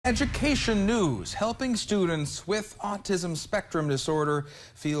Education news. Helping students with autism spectrum disorder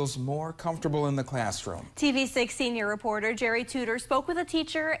feels more comfortable in the classroom. TV6 senior reporter Jerry Tudor spoke with a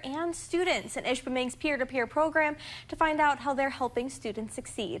teacher and students in Ishpeming's peer-to-peer program to find out how they're helping students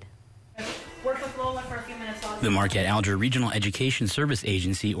succeed. Work with Lola for a few minutes. The Marquette Alger Regional Education Service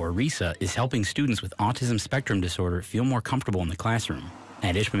Agency, or RESA, is helping students with autism spectrum disorder feel more comfortable in the classroom.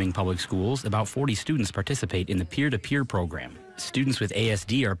 At Ishpeming Public Schools, about 40 students participate in the peer-to-peer program. Students with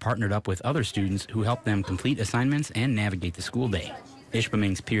ASD are partnered up with other students who help them complete assignments and navigate the school day.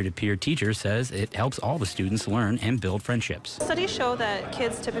 Ishpeming's peer-to-peer teacher says it helps all the students learn and build friendships. Studies show that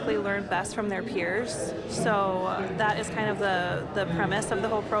kids typically learn best from their peers, so that is kind of the premise of the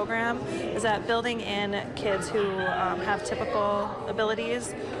whole program, is that building in kids who have typical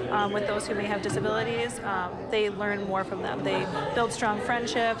abilities with those who may have disabilities, they learn more from them. They build strong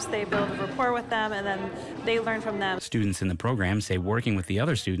friendships, they build a rapport with them, and then they learn from them. Students in the program say working with the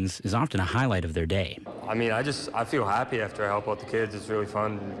other students is often a highlight of their day. I mean, I feel happy after I help out the kids. It's really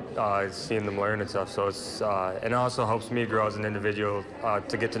fun seeing them learn and stuff. So and it also helps me grow as an individual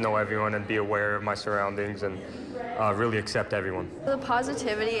to get to know everyone and be aware of my surroundings and really accept everyone. The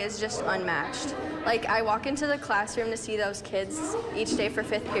positivity is just unmatched. Like, I walk into the classroom to see those kids each day for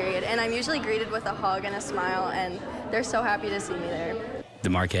 5th period, and I'm usually greeted with a hug and a smile, and they're so happy to see me there. The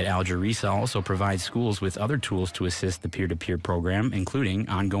Marquette Alger RESA also provides schools with other tools to assist the peer-to-peer program, including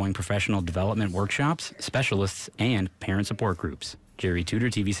ongoing professional development workshops, specialists, and parent support groups. Jerry Tudor,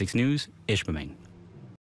 TV6 News, Ishpeming.